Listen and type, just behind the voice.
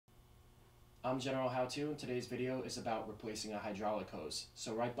I'm General How To, and today's video is about replacing a hydraulic hose.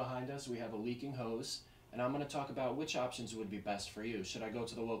 So right behind us we have a leaking hose, and I'm going to talk about which options would be best for you. Should I go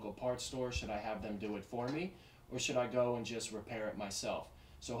to the local parts store? Should I have them do it for me? Or should I go and just repair it myself?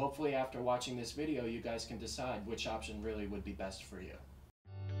 So hopefully after watching this video you guys can decide which option really would be best for you.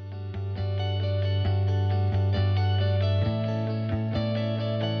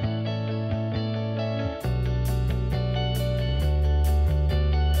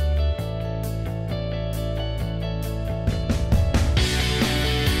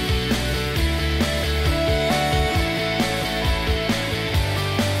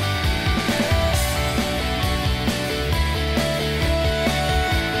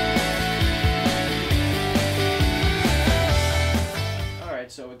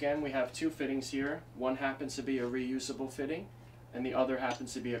 So again, we have two fittings here. One happens to be a reusable fitting, and the other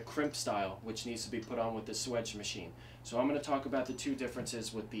happens to be a crimp style, which needs to be put on with the Swedge machine. So I'm going to talk about the two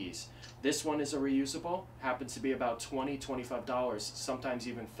differences with these. This one is a reusable, happens to be about $20, $25, sometimes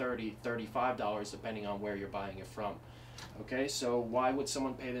even $30, $35, depending on where you're buying it from. Okay, so why would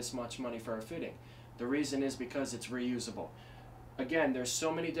someone pay this much money for a fitting? The reason is because it's reusable. Again, there's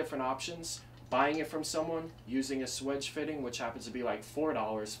so many different options. Buying it from someone, using a Swedge fitting, which happens to be like $4,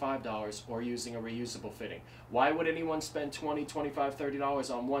 $5, or using a reusable fitting. Why would anyone spend $20, $25,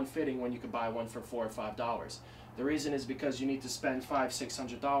 $30 on one fitting when you could buy one for $4 or $5? The reason is because you need to spend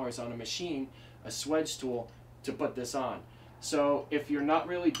 $500, $600 on a machine, a Swedge tool, to put this on. So if you're not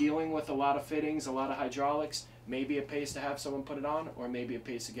really dealing with a lot of fittings, a lot of hydraulics, maybe it pays to have someone put it on, or maybe it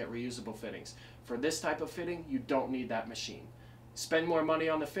pays to get reusable fittings. For this type of fitting, you don't need that machine. Spend more money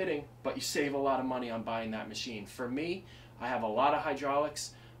on the fitting, but you save a lot of money on buying that machine. For me, I have a lot of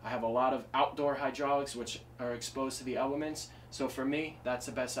hydraulics. I have a lot of outdoor hydraulics which are exposed to the elements. So for me, that's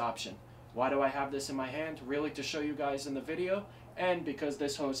the best option. Why do I have this in my hand? Really to show you guys in the video, and because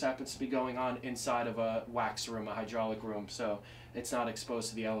this hose happens to be going on inside of a wax room, a hydraulic room, so it's not exposed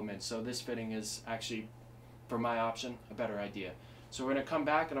to the elements. So this fitting is actually, for my option, a better idea. So we're going to come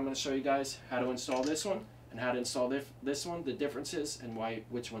back and I'm going to show you guys how to install this one, and how to install this one, the differences, and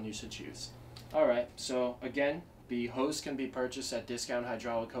which one you should choose. Alright, so again, the hose can be purchased at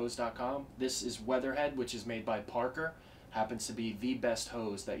discounthydraulichose.com. This is Weatherhead, which is made by Parker. Happens to be the best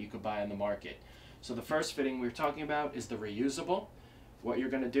hose that you could buy on the market. So the first fitting we're talking about is the reusable. What you're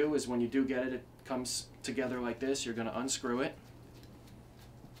going to do is when you do get it, it comes together like this. You're going to unscrew it.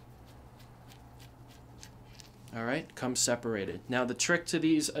 Alright, comes separated. Now the trick to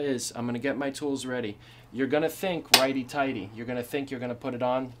these is, I'm going to get my tools ready. You're going to think righty-tighty. You're going to think you're going to put it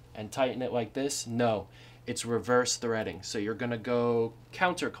on and tighten it like this. No, it's reverse threading. So you're going to go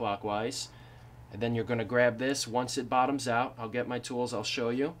counterclockwise, and then you're going to grab this. Once it bottoms out, I'll get my tools, I'll show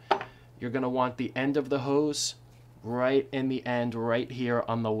you. You're going to want the end of the hose right in the end, right here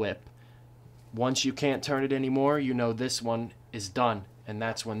on the lip. Once you can't turn it anymore, you know this one is done. And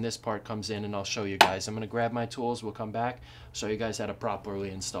that's when this part comes in, and I'll show you guys. I'm going to grab my tools, we'll come back, show you guys how to properly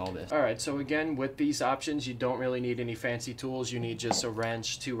install this. Alright, so again, with these options, you don't really need any fancy tools. You need just a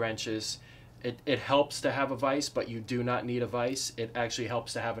wrench, 2 wrenches. It helps to have a vise, but you do not need a vise. It actually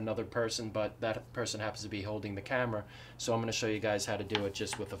helps to have another person, but that person happens to be holding the camera. So I'm going to show you guys how to do it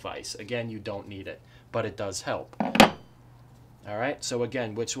just with a vise. Again, you don't need it, but it does help. Alright, so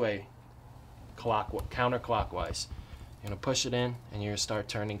again, which way? Counterclockwise. You're going to push it in, and you're going to start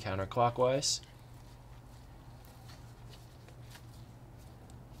turning counterclockwise.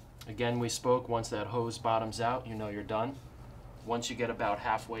 Again, we spoke, once that hose bottoms out, you know you're done. Once you get about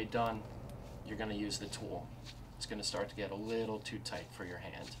halfway done, you're going to use the tool. It's going to start to get a little too tight for your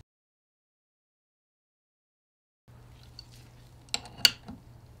hand.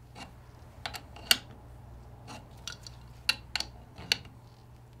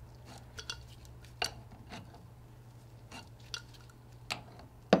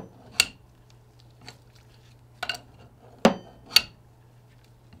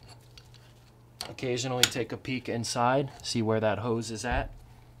 Occasionally take a peek inside, see where that hose is at.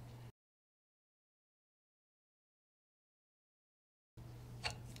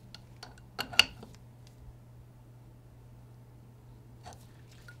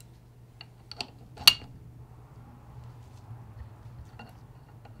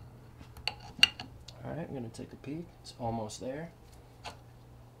 Alright, I'm going to take a peek. It's almost there.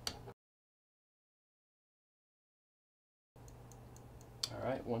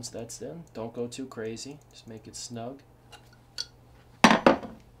 Alright, once that's done, don't go too crazy. Just make it snug.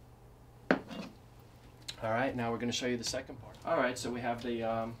 Alright, now we're going to show you the second part. Alright, so we have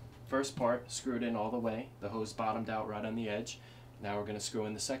the first part screwed in all the way. The hose bottomed out right on the edge. Now we're going to screw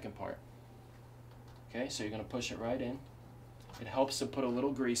in the second part. Okay, so you're going to push it right in. It helps to put a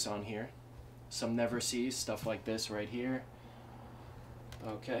little grease on here. some never sees, stuff like this right here.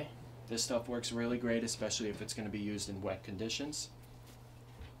 Okay, this stuff works really great, especially if it's going to be used in wet conditions.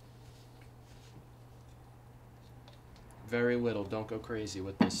 Very little, don't go crazy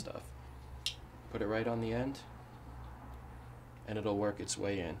with this stuff. Put it right on the end, and it'll work its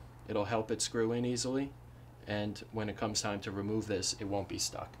way in. It'll help it screw in easily, and when it comes time to remove this, it won't be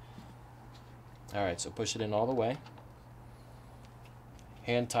stuck. Alright, so push it in all the way.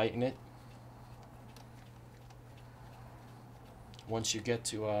 Hand tighten it. Once you get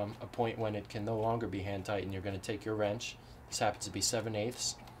to a point when it can no longer be hand tightened, you're going to take your wrench. This happens to be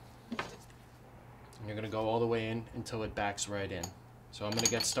 7/8. And you're going to go all the way in until it backs right in. So I'm going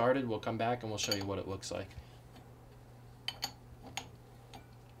to get started. We'll come back and we'll show you what it looks like.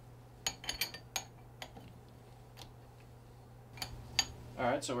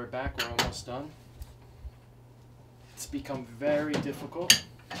 Alright, so we're back. We're almost done. It's become very difficult.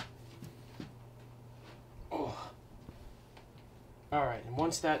 Oh. Alright, and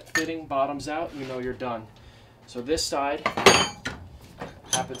once that fitting bottoms out, you know you're done. So this side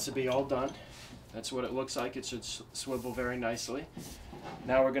happens to be all done. That's what it looks like. It should swivel very nicely.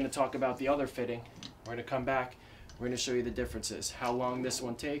 Now we're going to talk about the other fitting. We're going to come back. We're going to show you the differences. How long this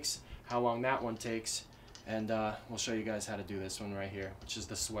one takes, how long that one takes, and we'll show you guys how to do this one right here, which is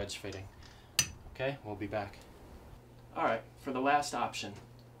the Swedge fitting. Okay, we'll be back. Alright, for the last option,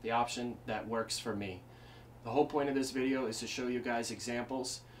 the option that works for me. The whole point of this video is to show you guys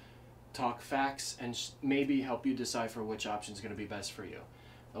examples, talk facts, and maybe help you decipher which option is going to be best for you.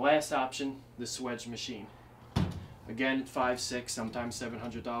 The last option, the Swedge machine. Again, $500, $600, sometimes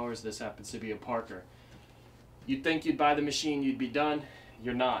 $700. This happens to be a Parker. You'd think you'd buy the machine, you'd be done.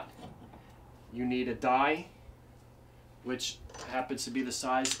 You're not. You need a die, which happens to be the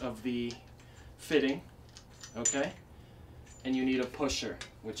size of the fitting, okay? And you need a pusher,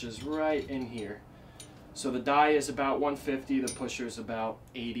 which is right in here. So the die is about $150, the pusher is about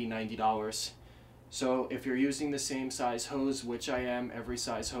 $80, $90. So if you're using the same size hose, which I am, every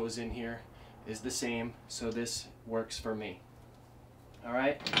size hose in here is the same, so this works for me.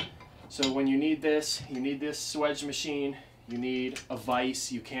 Alright, so when you need this Swedge machine, you need a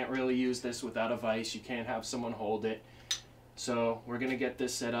vise. You can't really use this without a vise. You can't have someone hold it. So we're going to get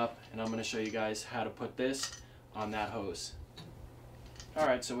this set up, and I'm going to show you guys how to put this on that hose.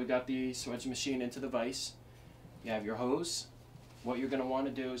 Alright, so we got the Swedge machine into the vise. You have your hose. What you're going to want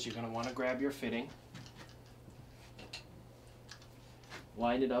to do is you're going to want to grab your fitting,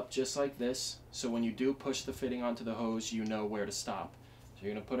 line it up just like this, so when you do push the fitting onto the hose, you know where to stop. So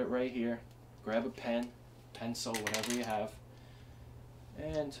you're going to put it right here, grab a pen, pencil, whatever you have,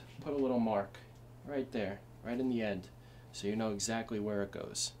 and put a little mark right there, right in the end, so you know exactly where it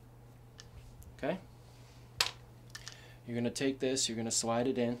goes. Okay? You're going to take this, you're going to slide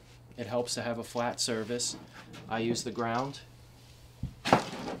it in. It helps to have a flat surface. I use the ground.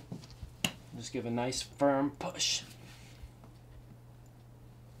 Just give a nice firm push.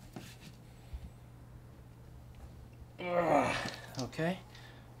 Okay,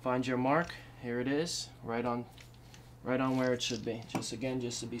 find your mark. Here it is, right on where it should be. Just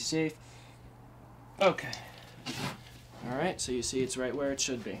to be safe. Okay. All right, so you see it's right where it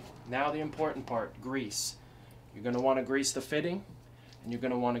should be. Now the important part, grease. You're going to want to grease the fitting, and you're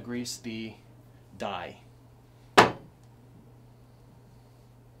going to want to grease the die.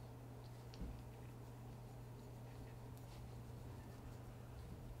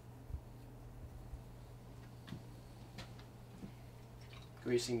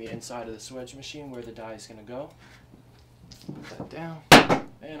 Greasing the inside of the Swedge machine where the die is going to go. Put that down,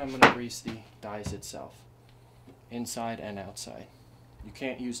 and I'm going to grease the dies itself, inside and outside. You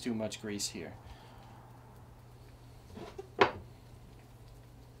can't use too much grease here.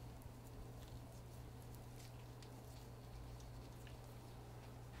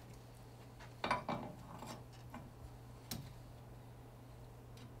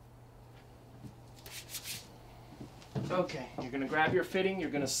 Okay, you're going to grab your fitting, you're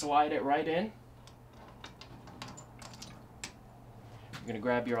going to slide it right in. You're going to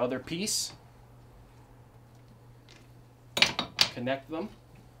grab your other piece, connect them.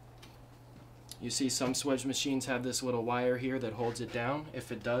 You see some Swedge machines have this little wire here that holds it down.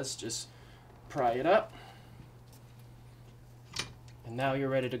 If it does, just pry it up. And now you're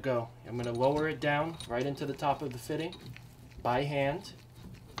ready to go. I'm going to lower it down right into the top of the fitting by hand.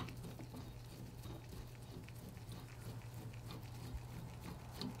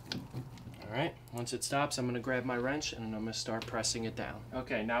 Alright, once it stops, I'm going to grab my wrench and I'm going to start pressing it down.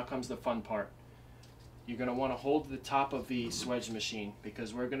 Okay, now comes the fun part. You're going to want to hold the top of the Swedge machine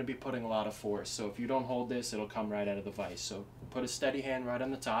because we're going to be putting a lot of force. So if you don't hold this, it'll come right out of the vise. So put a steady hand right on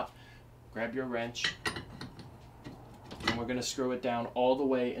the top, grab your wrench, and we're going to screw it down all the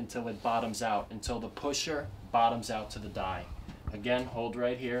way until it bottoms out, until the pusher bottoms out to the die. Again, hold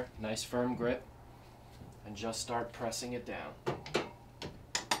right here, nice firm grip, and just start pressing it down.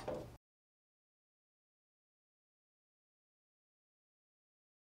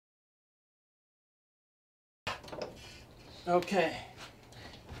 Okay,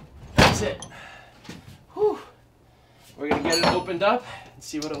 that's it. Whew. We're gonna get it opened up and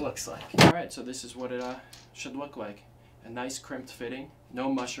see what it looks like. Alright, so this is what it should look like. A nice crimped fitting,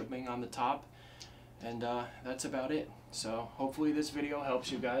 no mushrooming on the top, and that's about it. So hopefully this video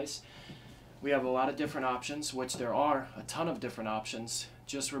helps you guys. We have a lot of different options, which there are a ton of different options.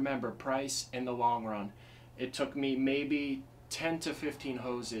 Just remember, price in the long run. It took me maybe 10 to 15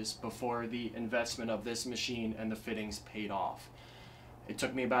 hoses before the investment of this machine and the fittings paid off. It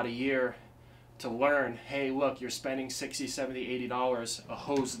took me about a year to learn, hey look, you're spending $60, $70, $80. A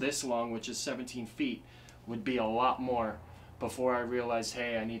hose this long, which is 17 feet, would be a lot more before I realized,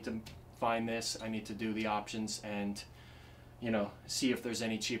 hey, I need to find this, I need to do the options and, you know, see if there's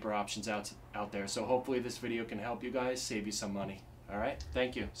any cheaper options out there. So hopefully this video can help you guys, save you some money. Alright,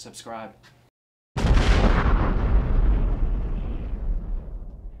 thank you. Subscribe.